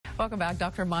Welcome back.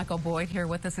 Dr. Michael Boyd here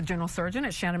with us, a general surgeon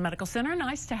at Shannon Medical Center.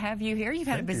 Nice to have you here. You've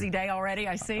had a busy day already,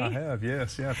 I see. I have,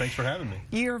 yes. Yeah, thanks for having me.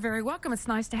 You're very welcome. It's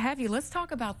nice to have you. Let's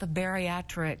talk about the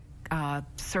bariatric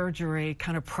surgery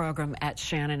kind of program at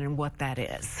Shannon and what that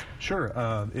is. Sure.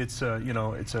 It's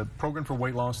a program for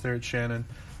weight loss there at Shannon.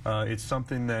 It's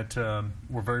something that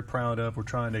we're very proud of. We're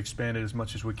trying to expand it as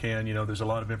much as we can. You know, there's a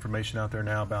lot of information out there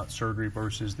now about surgery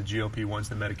versus the GLP-1s,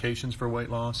 the medications for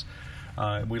weight loss.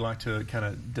 We like to kind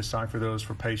of decipher those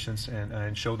for patients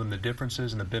and show them the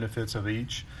differences and the benefits of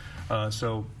each.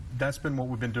 So that's been what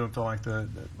we've been doing for like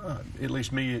at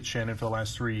least me at Shannon for the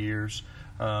last 3 years.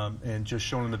 And just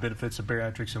showing them the benefits of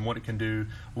bariatrics and what it can do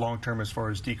long term as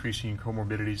far as decreasing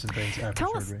comorbidities and things after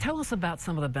surgery. Tell us about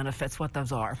some of the benefits, what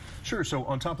those are. Sure. So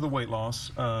on top of the weight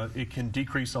loss, it can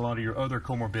decrease a lot of your other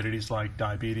comorbidities like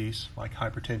diabetes, like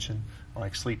hypertension,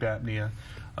 like sleep apnea,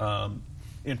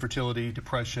 infertility,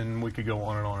 depression. We could go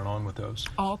on and on and on with those.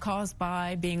 All caused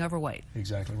by being overweight.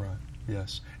 Exactly right.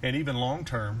 Yes. And even long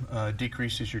term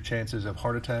decreases your chances of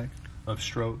heart attack, of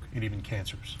stroke, and even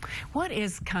cancers. What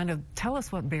is tell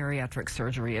us what bariatric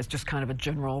surgery is, just kind of a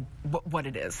general, what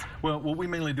it is. Well, what we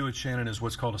mainly do at Shannon is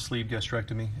what's called a sleeve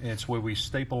gastrectomy. It's where we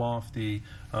staple off the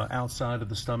outside of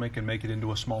the stomach and make it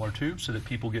into a smaller tube so that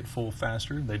people get full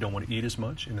faster. They don't want to eat as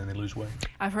much, and then they lose weight.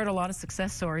 I've heard a lot of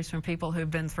success stories from people who've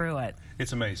been through it.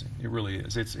 It's amazing. It really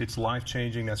is. It's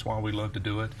life-changing. That's why we love to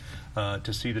do it,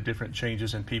 to see the different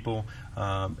changes in people,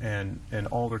 and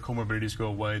all their comorbidities go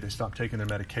away. They stop taking their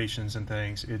medications and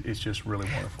things. It's just really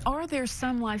wonderful. Are there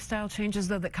some lifestyle changes,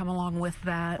 though, that come along with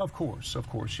that? Of course, of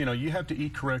course. You know, you have to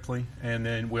eat correctly, and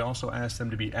then we also ask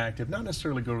them to be active, not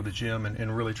necessarily go to the gym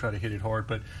and really try to hit it hard,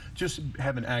 but just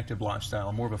have an active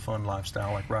lifestyle, more of a fun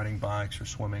lifestyle, like riding bikes or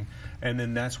swimming, and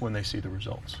then that's when they see the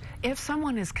results. If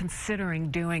someone is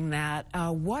considering doing that,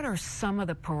 what are some of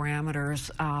the parameters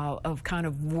of kind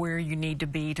of where you need to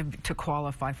be to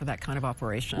qualify for that kind of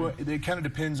operation? Well, it kind of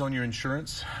depends on your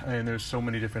insurance, and there's so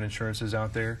many different insurances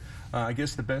out there. I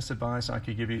guess the best advice I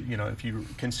could give you, you know, if you're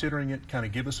considering it, kind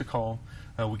of give us a call.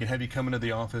 We can have you come into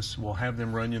the office. We'll have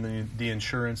them run you the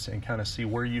insurance and kind of see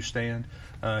where you stand.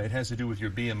 It has to do with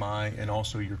your BMI and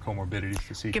also your comorbidities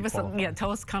to see. Give us tell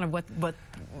us kind of what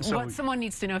someone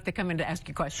needs to know if they come in to ask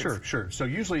you questions. Sure. So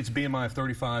usually it's BMI of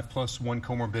 35 plus one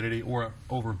comorbidity, or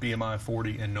over BMI of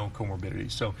 40 and no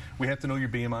comorbidity. So we have to know your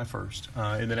BMI first,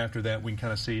 and then after that we can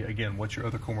kind of see again what your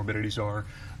other comorbidities are.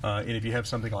 And if you have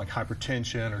something like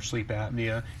hypertension or sleep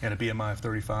apnea and a BMI of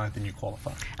 35, then you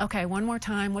qualify. Okay, one more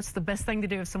time. What's the best thing to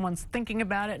do if someone's thinking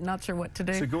about it and not sure what to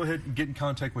do? So go ahead and get in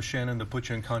contact with Shannon to put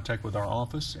you in contact with our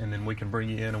office, and then we can bring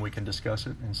you in and we can discuss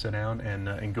it and sit down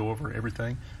and go over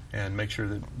everything and make sure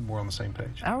that we're on the same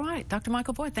page. All right. Dr.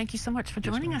 Michael Boyd, thank you so much for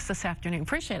joining us this afternoon.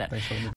 Appreciate it. Thanks for having me.